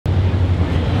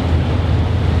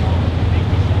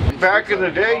back in the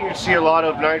day, you'd see a lot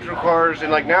of nitro cars,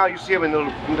 and like now you see them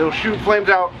and they'll shoot flames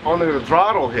out on the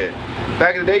throttle hit.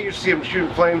 Back in the day, you'd see them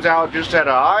shooting flames out just at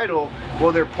an idle.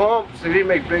 Well, their pumps, they didn't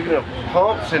make big enough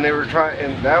pumps, and they were trying,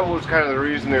 and that was kind of the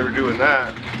reason they were doing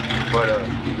that. But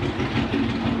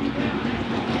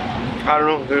I don't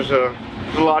know. There's a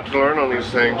lot to learn on these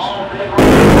things.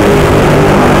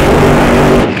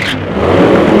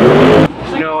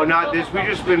 No, not this. We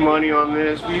just spend money on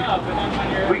this. We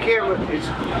can't. It's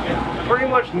pretty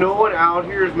much no one out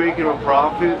here is making a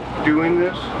profit doing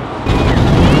this.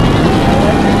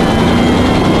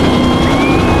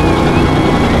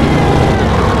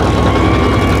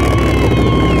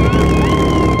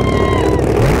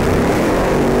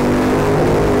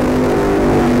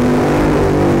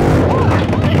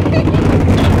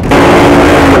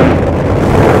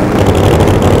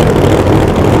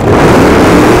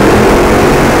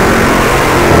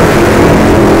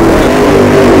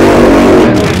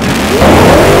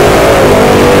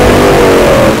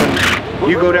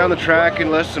 Down the track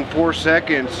in less than 4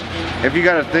 seconds. If you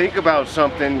got to think about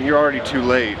something, you're already too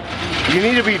late. You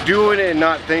need to be doing it and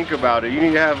not think about it. You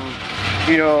need to have,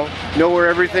 you know where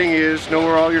everything is, know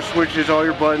where all your switches, all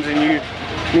your buttons, and you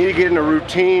need to get in a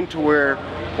routine to where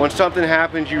when something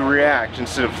happens, you react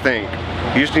instead of think.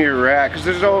 You just need to react, because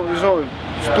there's no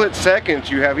split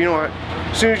seconds you have. You know,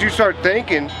 as soon as you start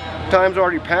thinking, time's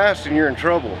already passed and you're in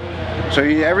trouble. So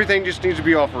everything just needs to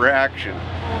be off reaction,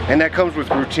 and that comes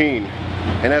with routine.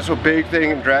 And that's a big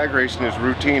thing in drag racing, is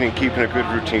routine and keeping a good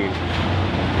routine.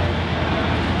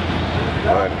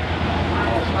 But